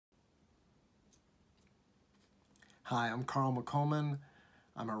Hi, I'm Carl McColman.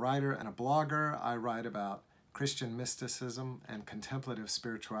 I'm a writer and a blogger. I write about Christian mysticism and contemplative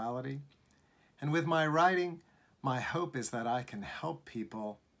spirituality. And with my writing, my hope is that I can help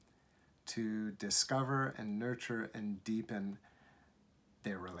people to discover and nurture and deepen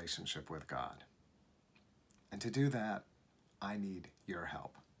their relationship with God. And to do that, I need your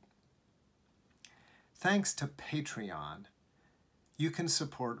help. Thanks to Patreon, you can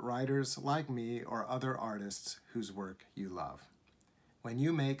support writers like me or other artists whose work you love. When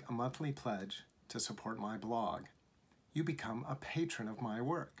you make a monthly pledge to support my blog, you become a patron of my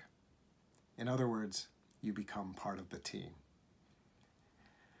work. In other words, you become part of the team.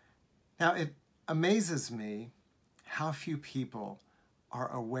 Now, it amazes me how few people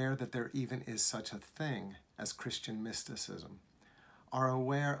are aware that there even is such a thing as Christian mysticism, are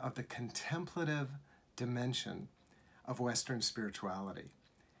aware of the contemplative dimension of Western spirituality,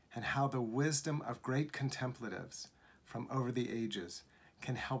 and how the wisdom of great contemplatives from over the ages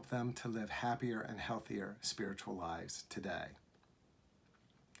can help them to live happier and healthier spiritual lives today.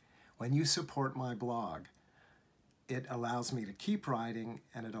 When you support my blog, it allows me to keep writing,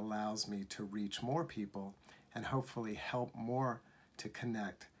 and it allows me to reach more people and hopefully help more to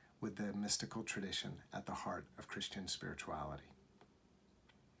connect with the mystical tradition at the heart of Christian spirituality.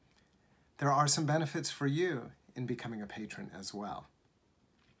 There are some benefits for you in becoming a patron as well.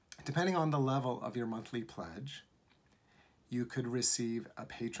 Depending on the level of your monthly pledge, you could receive a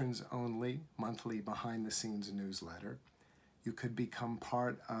patrons-only monthly behind-the-scenes newsletter. You could become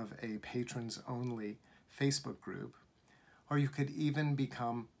part of a patrons-only Facebook group, or you could even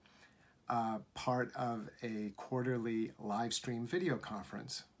become part of a quarterly live stream video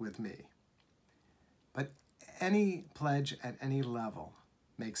conference with me. But any pledge at any level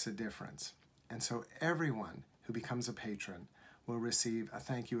makes a difference. And so everyone who becomes a patron will receive a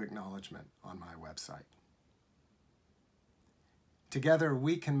thank you acknowledgement on my website. Together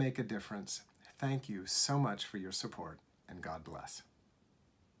we can make a difference. Thank you so much for your support, and God bless.